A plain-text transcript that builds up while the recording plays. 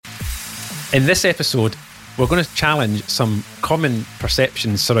In this episode, we're going to challenge some common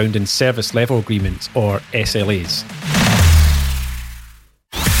perceptions surrounding service level agreements, or SLAs.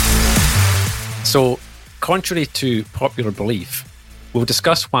 So, contrary to popular belief, we'll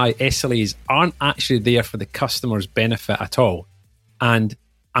discuss why SLAs aren't actually there for the customer's benefit at all. And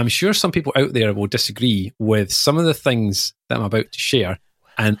I'm sure some people out there will disagree with some of the things that I'm about to share,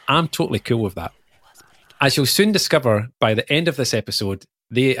 and I'm totally cool with that. As you'll soon discover by the end of this episode,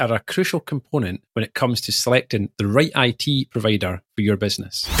 they are a crucial component when it comes to selecting the right IT provider for your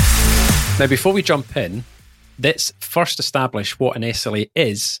business. Now, before we jump in, let's first establish what an SLA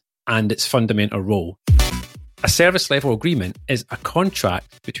is and its fundamental role. A service level agreement is a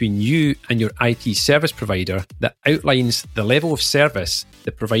contract between you and your IT service provider that outlines the level of service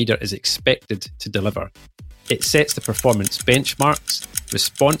the provider is expected to deliver. It sets the performance benchmarks,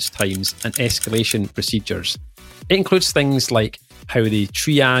 response times, and escalation procedures. It includes things like how they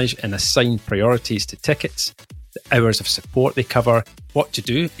triage and assign priorities to tickets, the hours of support they cover, what to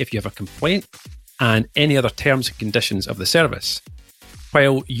do if you have a complaint, and any other terms and conditions of the service.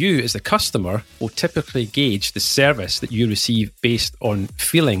 While you, as the customer, will typically gauge the service that you receive based on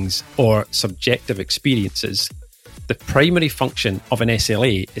feelings or subjective experiences, the primary function of an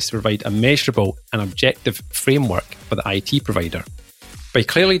SLA is to provide a measurable and objective framework for the IT provider. By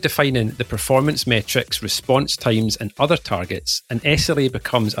clearly defining the performance metrics, response times, and other targets, an SLA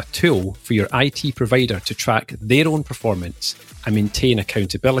becomes a tool for your IT provider to track their own performance and maintain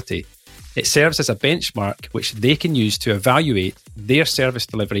accountability. It serves as a benchmark which they can use to evaluate their service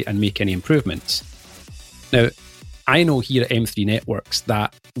delivery and make any improvements. Now, I know here at M3 Networks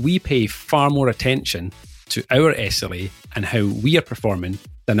that we pay far more attention to our SLA and how we are performing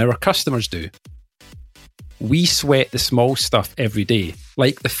than our customers do. We sweat the small stuff every day,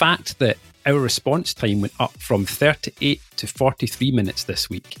 like the fact that our response time went up from 38 to 43 minutes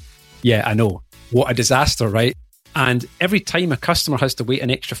this week. Yeah, I know. What a disaster, right? And every time a customer has to wait an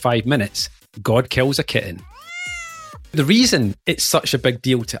extra 5 minutes, God kills a kitten. The reason it's such a big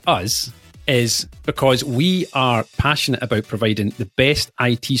deal to us is because we are passionate about providing the best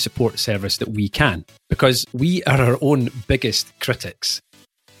IT support service that we can, because we are our own biggest critics.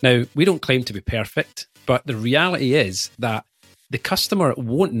 Now, we don't claim to be perfect, but the reality is that the customer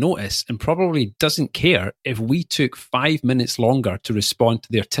won't notice and probably doesn't care if we took 5 minutes longer to respond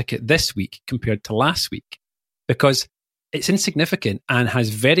to their ticket this week compared to last week, because it's insignificant and has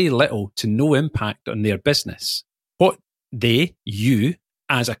very little to no impact on their business. What you,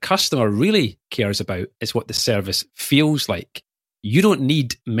 as a customer really cares about is what the service feels like. You don't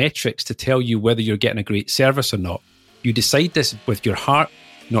need metrics to tell you whether you're getting a great service or not. You decide this with your heart,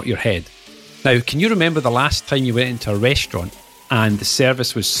 not your head. Now, can you remember the last time you went into a restaurant and the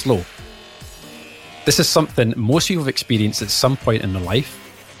service was slow? This is something most people have experienced at some point in their life.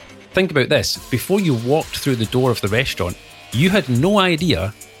 Think about this. Before you walked through the door of the restaurant, you had no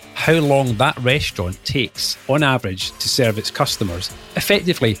idea how long that restaurant takes on average to serve its customers,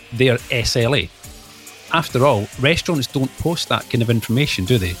 effectively their SLA. After all, restaurants don't post that kind of information,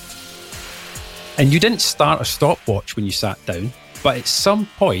 do they? And you didn't start a stopwatch when you sat down, but at some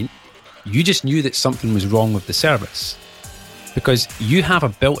point, you just knew that something was wrong with the service, because you have a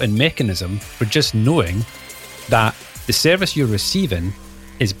built-in mechanism for just knowing that the service you're receiving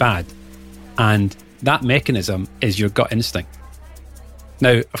is bad, and that mechanism is your gut instinct.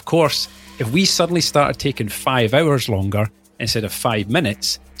 Now, of course, if we suddenly started taking 5 hours longer instead of 5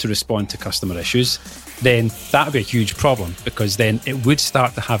 minutes to respond to customer issues, then that would be a huge problem, because then it would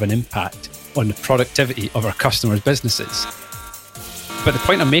start to have an impact on the productivity of our customers' businesses. But the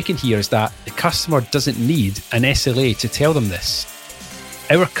point I'm making here is that the customer doesn't need an SLA to tell them this.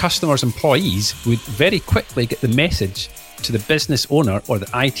 Our customers' employees would very quickly get the message to the business owner or the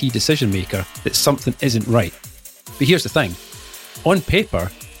IT decision maker that something isn't right. But here's the thing. On paper,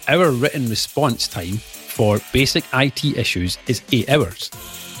 our written response time for basic IT issues is 8 hours.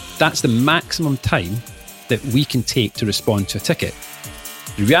 That's the maximum time that we can take to respond to a ticket.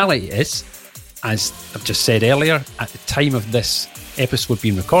 The reality is, as I've just said earlier, at the time of this episode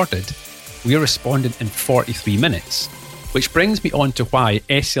being recorded, we are responding in 43 minutes, which brings me on to why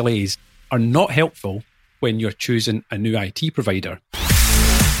SLAs are not helpful when you're choosing a new IT provider.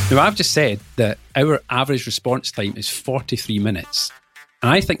 Now, I've just said that our average response time is 43 minutes,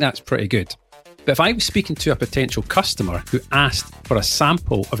 and I think that's pretty good. But if I was speaking to a potential customer who asked for a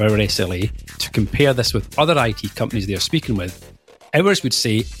sample of our SLA to compare this with other IT companies they're speaking with, ours would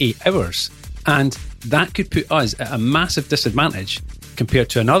say 8 hours. And that could put us at a massive disadvantage compared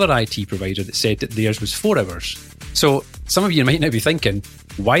to another IT provider that said that theirs was 4 hours. So some of you might now be thinking,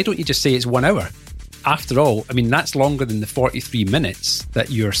 why don't you just say it's 1 hour? After all, I mean, that's longer than the 43 minutes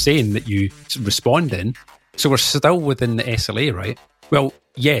that you're saying that you respond in. So we're still within the SLA, right? Well,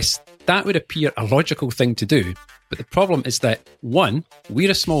 yes, that would appear a logical thing to do. But the problem is that, one,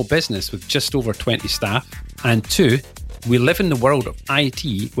 we're a small business with just over 20 staff. And two, we live in the world of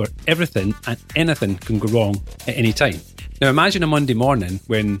IT where everything and anything can go wrong at any time. Now imagine a Monday morning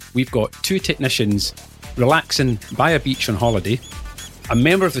when we've got two technicians relaxing by a beach on holiday. A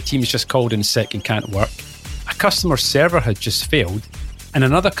member of the team's just called in sick and can't work. A customer server had just failed. And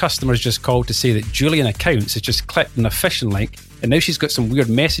another customer's just called to say that Julian Accounts has just clicked on a phishing link and now she's got some weird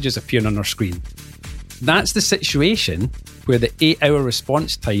messages appearing on her screen. That's the situation where the 8-hour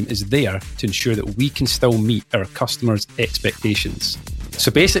response time is there to ensure that we can still meet our customers' expectations.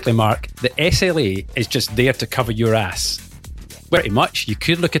 So basically, Mark, the SLA is just there to cover your ass. Pretty much, you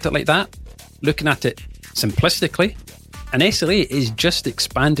could look at it like that. Looking at it simplistically, an SLA is just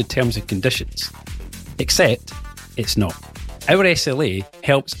expanded terms and conditions. Except, it's not. Our SLA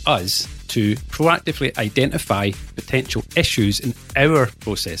helps us to proactively identify potential issues in our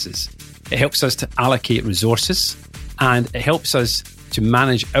processes. It helps us to allocate resources, and it helps us to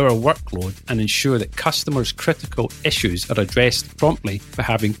manage our workload and ensure that customers' critical issues are addressed promptly by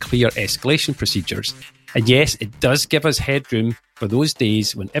having clear escalation procedures. And yes, it does give us headroom for those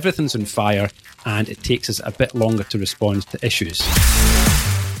days when everything's on fire and it takes us a bit longer to respond to issues.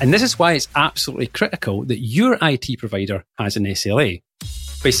 And this is why it's absolutely critical that your IT provider has an SLA.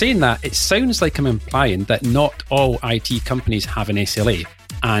 By saying that, it sounds like I'm implying that not all IT companies have an SLA.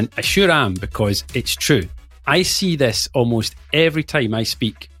 And I sure am, because it's true. I see this almost every time I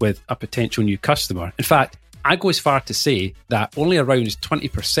speak with a potential new customer. In fact, I go as far to say that only around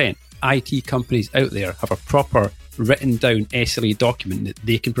 20% IT companies out there have a proper written down SLA document that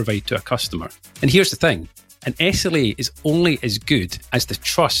they can provide to a customer. And here's the thing, an SLA is only as good as the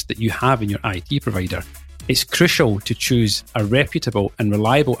trust that you have in your IT provider. It's crucial to choose a reputable and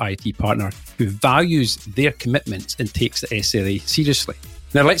reliable IT partner who values their commitments and takes the SLA seriously.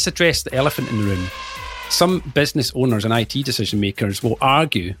 Now let's address the elephant in the room. Some business owners and IT decision makers will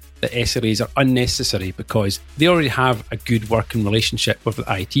argue that SLAs are unnecessary because they already have a good working relationship with the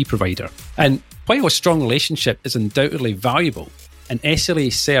IT provider. And while a strong relationship is undoubtedly valuable, an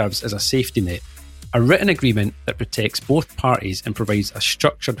SLA serves as a safety net, a written agreement that protects both parties and provides a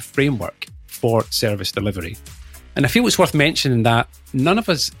structured framework for service delivery. And I feel it's worth mentioning that none of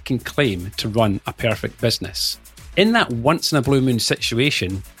us can claim to run a perfect business. In that once in a blue moon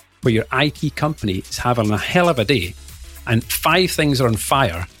situation where your IT company is having a hell of a day and 5 things are on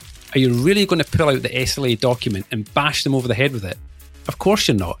fire, are you really going to pull out the SLA document and bash them over the head with it? Of course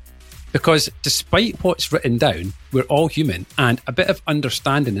you're not. Because despite what's written down, we're all human and a bit of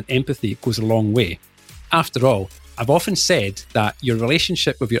understanding and empathy goes a long way. After all, I've often said that your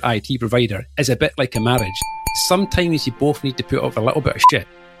relationship with your IT provider is a bit like a marriage. Sometimes you both need to put up a little bit of shit.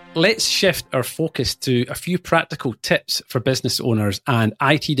 Let's shift our focus to a few practical tips for business owners and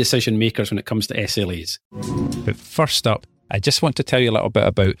IT decision makers when it comes to SLAs. But first up, I just want to tell you a little bit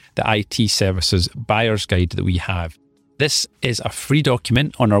about the IT services buyer's guide that we have. This is a free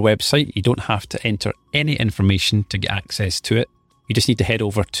document on our website. You don't have to enter any information to get access to it. You just need to head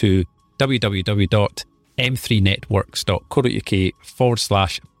over to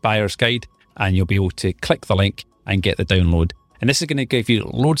www.m3networks.co.uk/buyer's guide and you'll be able to click the link and get the download. And this is going to give you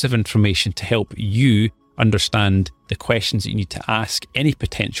loads of information to help you understand the questions that you need to ask any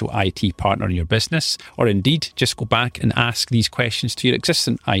potential IT partner in your business, or indeed just go back and ask these questions to your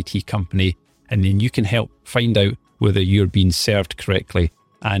existing IT company, and then you can help find out whether you're being served correctly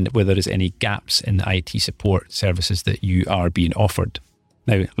and whether there's any gaps in the IT support services that you are being offered.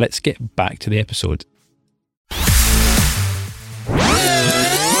 Now, let's get back to the episode.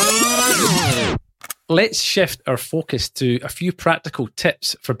 Let's shift our focus to a few practical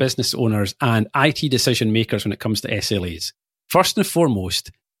tips for business owners and IT decision makers when it comes to SLAs. First and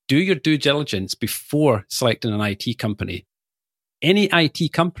foremost, do your due diligence before selecting an IT company. Any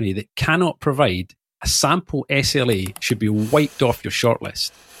IT company that cannot provide a sample SLA should be wiped off your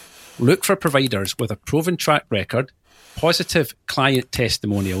shortlist. Look for providers with a proven track record, positive client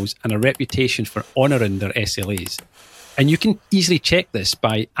testimonials, and a reputation for honouring their SLAs. And you can easily check this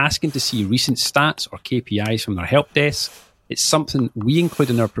by asking to see recent stats or KPIs from their help desk. It's something we include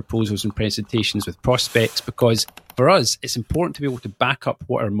in our proposals and presentations with prospects because for us, it's important to be able to back up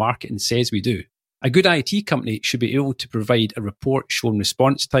what our marketing says we do. A good IT company should be able to provide a report showing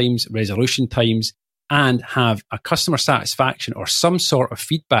response times, resolution times, and have a customer satisfaction or some sort of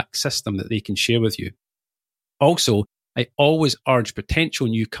feedback system that they can share with you. Also, I always urge potential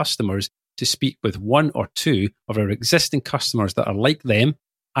new customers to speak with 1 or 2 of our existing customers that are like them,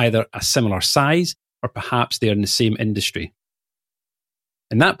 either a similar size, or perhaps they are in the same industry.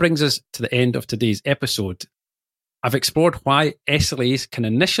 And that brings us to the end of today's episode. I've explored why SLAs can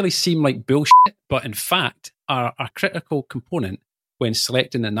initially seem like bullshit, but in fact are a critical component when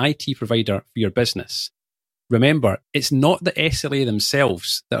selecting an IT provider for your business. Remember, it's not the SLA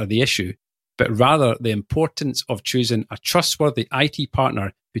themselves that are the issue, but rather the importance of choosing a trustworthy IT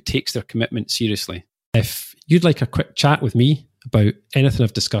partner who takes their commitment seriously. If you'd like a quick chat with me about anything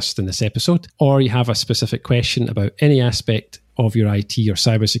I've discussed in this episode, or you have a specific question about any aspect of your IT or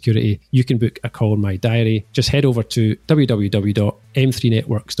cybersecurity, you can book a call in my diary. Just head over to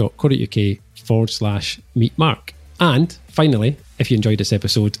www.m3networks.co.uk/meet Mark. And finally, if you enjoyed this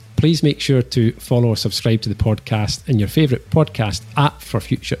episode, please make sure to follow or subscribe to the podcast in your favourite podcast app for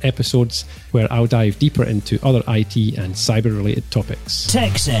future episodes, where I'll dive deeper into other IT and cyber-related topics.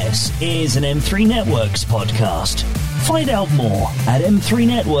 Techcess is an M3 Networks podcast. Find out more at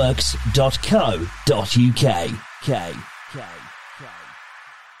m3networks.co.uk.